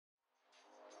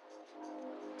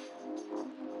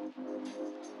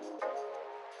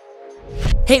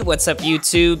Hey, what's up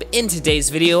YouTube? In today's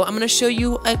video, I'm going to show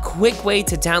you a quick way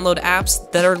to download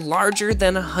apps that are larger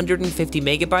than 150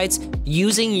 megabytes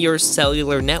using your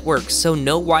cellular network, so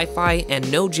no Wi-Fi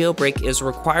and no jailbreak is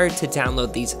required to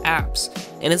download these apps.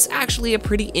 And it's actually a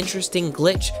pretty interesting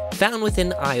glitch found within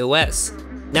iOS.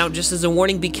 Now, just as a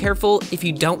warning, be careful if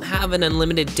you don't have an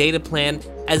unlimited data plan,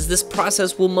 as this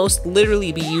process will most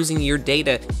literally be using your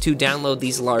data to download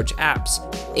these large apps.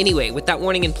 Anyway, with that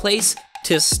warning in place,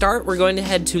 to start, we're going to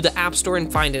head to the App Store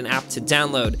and find an app to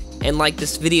download. And like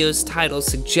this video's title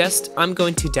suggests, I'm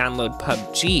going to download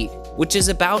PUBG, which is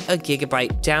about a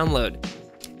gigabyte download.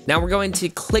 Now we're going to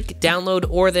click download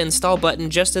or the install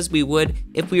button just as we would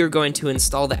if we were going to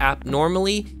install the app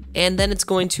normally, and then it's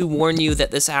going to warn you that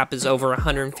this app is over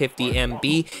 150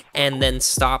 MB and then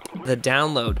stop the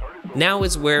download. Now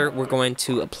is where we're going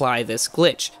to apply this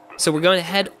glitch. So we're going to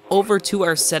head over to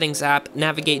our settings app,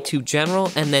 navigate to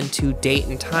general, and then to date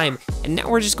and time. And now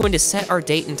we're just going to set our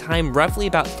date and time roughly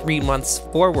about 3 months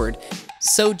forward.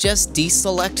 So just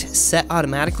deselect set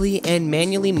automatically and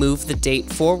manually move the date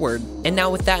forward. And now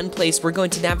with that in place, we're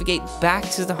going to navigate back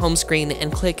to the home screen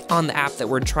and click on the app that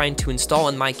we're trying to install,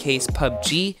 in my case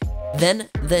PUBG. Then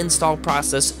the install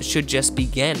process should just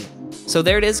begin. So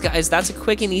there it is, guys. That's a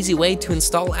quick and easy way to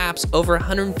install apps over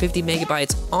 150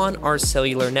 megabytes on our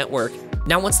cellular network.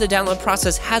 Now, once the download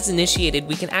process has initiated,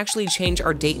 we can actually change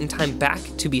our date and time back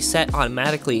to be set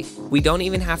automatically. We don't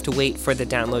even have to wait for the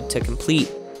download to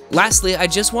complete. Lastly, I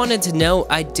just wanted to know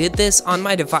I did this on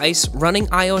my device running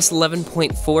iOS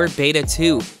 11.4 Beta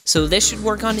 2, so this should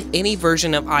work on any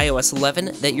version of iOS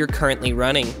 11 that you're currently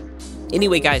running.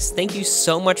 Anyway guys, thank you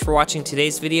so much for watching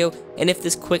today's video, and if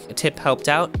this quick tip helped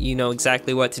out, you know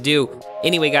exactly what to do.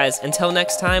 Anyway guys, until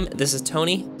next time, this is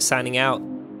Tony, signing out.